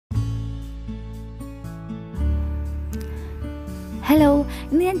Hello,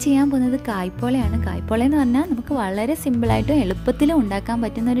 ഇന്ന് ഞാൻ ചെയ്യാൻ പോകുന്നത് കായ്പോളയാണ്. കായ്പോള എന്ന് പറഞ്ഞാൽ നമുക്ക് വളരെ സിമ്പിളായിട്ടും എളുപ്പത്തിലും ഉണ്ടാക്കാൻ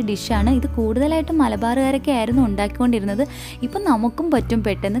പറ്റുന്ന ഒരു ഡിഷാണ്. ഇത് കൂടുതലായിട്ടും മലബാറുകാരൊക്കെ ആയിരുന്നു ഉണ്ടാക്കിക്കൊണ്ടിരുന്നത്. ഇപ്പം നമുക്കും പറ്റും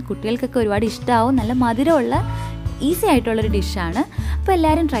പെട്ടെന്ന്. കുട്ടികൾക്കൊക്കെ ഒരുപാട് ഇഷ്ടമാവും. നല്ല മധുരമുള്ള ഈസി ആയിട്ടുള്ളൊരു ഡിഷാണ്. അപ്പോൾ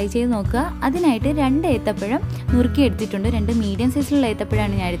എല്ലാവരും ട്രൈ ചെയ്ത് നോക്കുക. അതിനായിട്ട് 2 ഏത്തപ്പഴം നുറുക്കി എടുത്തിട്ടുണ്ട്. 2 മീഡിയം സൈസിലുള്ള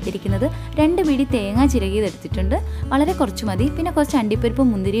ഏത്തപ്പഴമാണ് ഞാൻ എടുത്തിരിക്കുന്നത്. 2 പിടി തേങ്ങ ചിരകിയത് എടുത്തിട്ടുണ്ട്. വളരെ കുറച്ച് മതി. പിന്നെ കുറച്ച് അണ്ടിപ്പരിപ്പും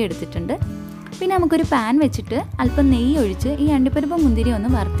മുന്തിരിയും എടുത്തിട്ടുണ്ട്. പിന്നെ നമുക്കൊരു പാൻ വെച്ചിട്ട് അല്പം നെയ്യ് ഒഴിച്ച് ഈ അണ്ടിപ്പരിപ്പും മുന്തിരി ഒന്ന്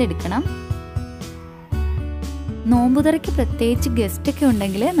വറുത്തെടുക്കണം. നോമ്പുതുറയ്ക്ക് പ്രത്യേകിച്ച് ഗസ്റ്റൊക്കെ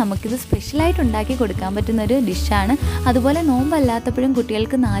ഉണ്ടെങ്കിൽ നമുക്കിത് സ്പെഷ്യലായിട്ട് ഉണ്ടാക്കി കൊടുക്കാൻ പറ്റുന്നൊരു ഡിഷാണ്. അതുപോലെ നോമ്പല്ലാത്തപ്പോഴും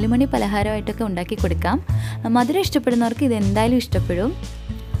കുട്ടികൾക്ക് 4 മണി പലഹാരമായിട്ടൊക്കെ ഉണ്ടാക്കി കൊടുക്കാം. മധുരം ഇഷ്ടപ്പെടുന്നവർക്ക് ഇത് എന്തായാലും ഇഷ്ടപ്പെടും.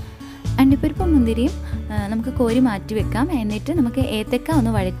 അണ്ടിപ്പരിപ്പും മുന്തിരിയും നമുക്ക് കോരി മാറ്റി വെക്കാം. എന്നിട്ട് നമുക്ക് ഏത്തക്ക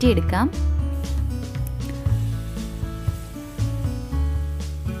ഒന്ന് വഴറ്റിയെടുക്കാം.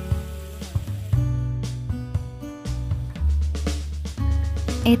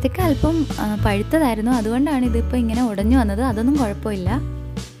 ഏത്തക്ക അല്പം പഴുത്തതായിരുന്നു, അതുകൊണ്ടാണ് ഇതിപ്പോൾ ഇങ്ങനെ ഉടഞ്ഞു വന്നത്. അതൊന്നും കുഴപ്പമില്ല.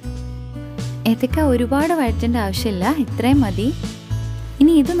 ഏത്തക്ക ഒരുപാട് വഴറ്റേണ്ട ആവശ്യമില്ല, ഇത്രയും മതി.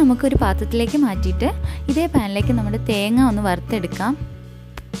 ഇനി ഇത് നമുക്കൊരു പാത്രത്തിലേക്ക് മാറ്റിയിട്ട് ഇതേ പാനിലേക്ക് നമ്മുടെ തേങ്ങ ഒന്ന് വറുത്തെടുക്കാം.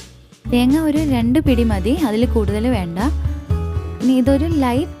 തേങ്ങ ഒരു 2 പിടി മതി, അതിൽ കൂടുതൽ വേണ്ട. ഇനി ഇതൊരു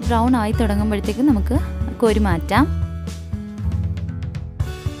ലൈറ്റ് ബ്രൗൺ ആയി തുടങ്ങുമ്പോഴത്തേക്കും നമുക്ക് കോരി മാറ്റാം.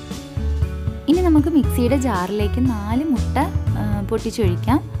 ഇനി നമുക്ക് മിക്സിയുടെ ജാറിലേക്ക് 4 മുട്ട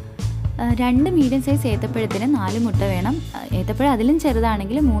പൊട്ടിച്ചൊഴിക്കാം. 2 മീഡിയം സൈസ് ഏത്തപ്പഴത്തിന് 4 മുട്ട വേണം. ഏത്തപ്പഴം അതിലും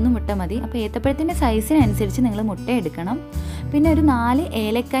ചെറുതാണെങ്കിൽ 3 മുട്ട മതി. അപ്പോൾ ഏത്തപ്പഴത്തിൻ്റെ സൈസിനനുസരിച്ച് നിങ്ങൾ മുട്ട എടുക്കണം. പിന്നെ ഒരു 4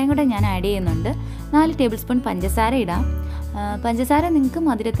 ഏലക്കായും കൂടെ ഞാൻ ആഡ് ചെയ്യുന്നുണ്ട്. 4 ടേബിൾ സ്പൂൺ പഞ്ചസാര ഇടാം. പഞ്ചസാര നിങ്ങൾക്ക്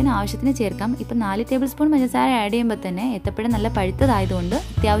മധുരത്തിന് ആവശ്യത്തിന് ചേർക്കാം. ഇപ്പം 4 ടേബിൾ സ്പൂൺ പഞ്ചസാര ആഡ് ചെയ്യുമ്പോൾ തന്നെ ഏത്തപ്പഴം നല്ല പഴുത്തതായതുകൊണ്ട്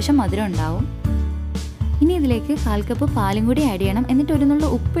അത്യാവശ്യം മധുരം ഉണ്ടാവും. ഇനി ഇതിലേക്ക് 1/4 കപ്പ് പാലും കൂടി ആഡ് ചെയ്യണം. എന്നിട്ട് ഒരു നുള്ള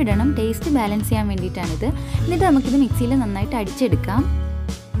ഉപ്പിടണം, ടേസ്റ്റ് ബാലൻസ് ചെയ്യാൻ വേണ്ടിയിട്ടാണിത്. എന്നിട്ട് നമുക്കിത് മിക്സിയിൽ നന്നായിട്ട് അടിച്ചെടുക്കാം.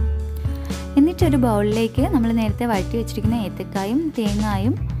 എന്നിട്ടൊരു ബൗളിലേക്ക് നമ്മൾ നേരത്തെ വഴറ്റി വെച്ചിരിക്കുന്ന ഏത്തക്കായും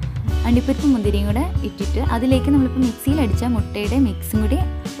തേങ്ങായും അണ്ടിപ്പരിപ്പും മുന്തിരിയും കൂടെ ഇട്ടിട്ട് അതിലേക്ക് നമ്മളിപ്പോൾ മിക്സിയിൽ അടിച്ച മുട്ടയുടെ മിക്സും കൂടി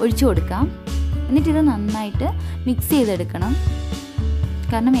ഒഴിച്ചു കൊടുക്കാം. എന്നിട്ടിത് നന്നായിട്ട് മിക്സ് ചെയ്തെടുക്കണം.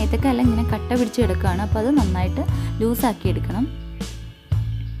 കാരണം ഏത്തക്ക എല്ലാം ഇങ്ങനെ കട്ട പിടിച്ച് കിടക്കുകയാണ്. അപ്പോൾ അത് നന്നായിട്ട് ലൂസാക്കി എടുക്കണം.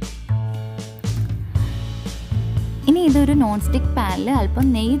 ഇനി ഇതൊരു നോൺ സ്റ്റിക്ക് പാനിൽ അല്പം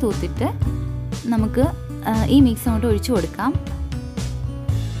നെയ്യ് തൂത്തിട്ട് നമുക്ക് ഈ മിക്സ് അങ്ങോട്ട് ഒഴിച്ചു കൊടുക്കാം.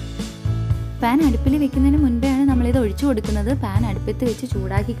 പാൻ അടുപ്പിൽ വെക്കുന്നതിന് മുൻപെയാണ് നമ്മളിത് ഒഴിച്ചു കൊടുക്കുന്നത്. പാൻ അടുപ്പത്ത് വെച്ച്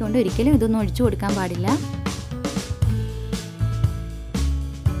ചൂടാക്കിക്കൊണ്ട് ഒരിക്കലും ഇതൊന്നും ഒഴിച്ചു കൊടുക്കാൻ പാടില്ല.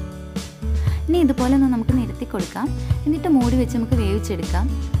 ഇനി ഇതുപോലെ ഒന്ന് നമുക്ക് നിരത്തി കൊടുക്കാം. എന്നിട്ട് മൂടി വെച്ച് നമുക്ക് വേവിച്ചെടുക്കാം.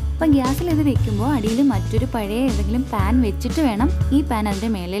 അപ്പം ഗ്യാസിൽ ഇത് വെക്കുമ്പോൾ അടിയിൽ മറ്റൊരു പഴയ ഏതെങ്കിലും പാൻ വെച്ചിട്ട് വേണം ഈ പാൻ അതിൻ്റെ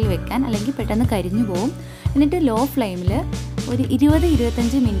മേലയിൽ വെക്കാൻ, അല്ലെങ്കിൽ പെട്ടെന്ന് കരിഞ്ഞു പോവും. എന്നിട്ട് ലോ ഫ്ലെയിമിൽ ഒരു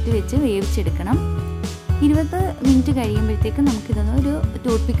 20-25 മിനിറ്റ് വെച്ച് വേവിച്ചെടുക്കണം. 20 മിനിറ്റ് കഴിയുമ്പോഴത്തേക്കും നമുക്കിതൊന്ന് ഒരു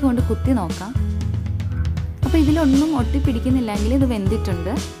ടൂത്ത് പിക്ക് കൊണ്ട് കുത്തി നോക്കാം. അപ്പോൾ ഇതിലൊന്നും ഒട്ടിപ്പിടിക്കുന്നില്ലെങ്കിൽ ഇത്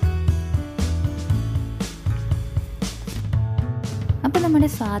വെന്തിട്ടുണ്ട്. അപ്പോൾ നമ്മുടെ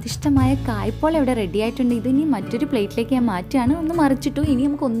സ്വാദിഷ്ടമായ കായ്പോള ഇവിടെ റെഡി ആയിട്ടുണ്ട്. ഇതിനി മറ്റൊരു പ്ലേറ്റിലേക്ക് ഞാൻ മാറ്റുകയാണ്. ഒന്ന് മറിച്ചിട്ടു. ഇനി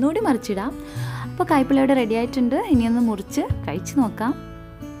നമുക്ക് ഒന്നുകൂടി മറിച്ചിടാം. അപ്പോൾ കായ്പോള ഇവിടെ റെഡി ആയിട്ടുണ്ട്. ഇനി ഒന്ന് മുറിച്ച് കഴിച്ച് നോക്കാം.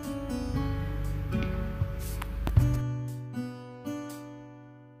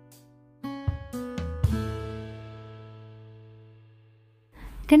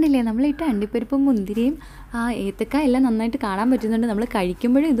 കണ്ടില്ലേ, നമ്മളിട്ട് അണ്ടിപ്പരിപ്പും മുന്തിരിയും ഏത്തക്ക എല്ലാം നന്നായിട്ട് കാണാൻ പറ്റുന്നുണ്ട്. നമ്മൾ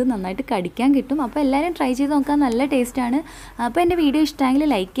കഴിക്കുമ്പോഴും ഇത് നന്നായിട്ട് കടിക്കാൻ കിട്ടും. അപ്പോൾ എല്ലാവരും ട്രൈ ചെയ്ത് നോക്കാൻ നല്ല ടേസ്റ്റാണ്. അപ്പോൾ എൻ്റെ വീഡിയോ ഇഷ്ടമെങ്കിൽ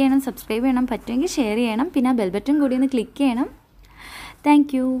ലൈക്ക് ചെയ്യണം, സബ്സ്ക്രൈബ് ചെയ്യണം, പറ്റുമെങ്കിൽ ഷെയർ ചെയ്യണം. പിന്നെ ആ ബെൽ ബട്ടൺ കൂടി ഒന്ന് ക്ലിക്ക് ചെയ്യണം.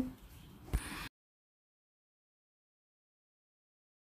 താങ്ക്